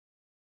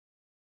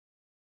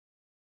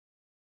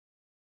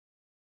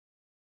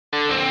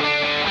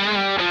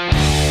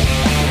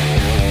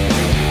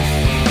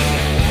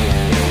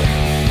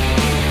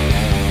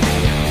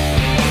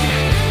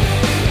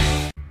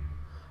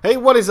Hey,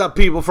 what is up,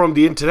 people from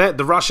the internet?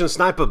 The Russian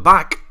sniper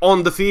back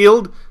on the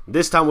field.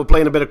 This time we're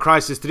playing a bit of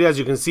Crysis 3. As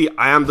you can see,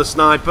 I am the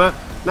sniper.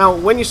 Now,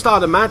 when you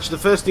start a match, the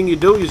first thing you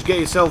do is get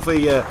yourself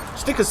a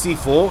stick of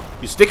C4.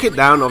 You stick it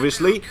down,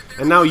 obviously,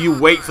 and now you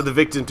wait for the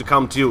victim to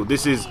come to you.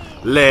 This is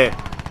Le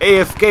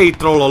AFK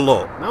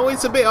Trololo. Now,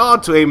 it's a bit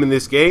hard to aim in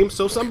this game,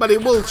 so somebody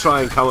will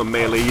try and come and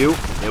melee you.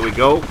 There we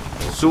go.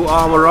 Suit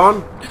armor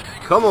on.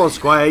 Come on,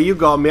 Squire, you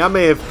got me. I'm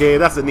AFK.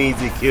 That's an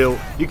easy kill.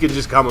 You can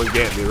just come and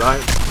get me,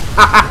 right?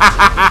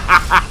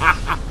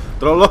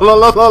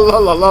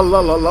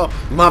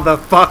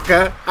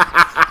 Motherfucker.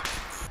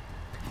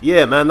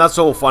 Yeah, man, that's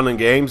all fun and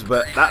games,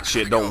 but that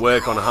shit don't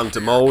work on a hunter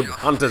mode.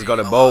 Hunter's got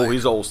a bow,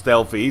 he's all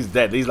stealthy, he's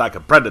dead, he's like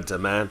a predator,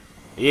 man.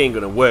 He ain't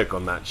gonna work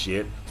on that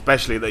shit,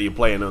 especially that you're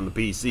playing on the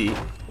PC.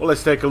 Well,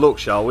 let's take a look,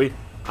 shall we?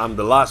 I'm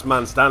the last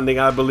man standing,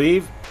 I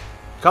believe.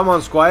 Come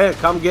on, Squire,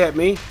 come get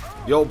me.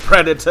 Yo,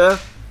 predator.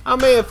 I'm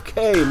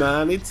AFK,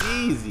 man, it's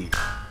easy.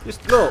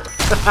 Just look.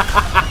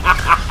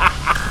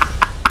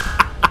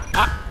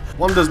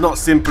 One does not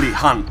simply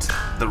hunt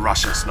the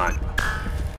Russian sniper.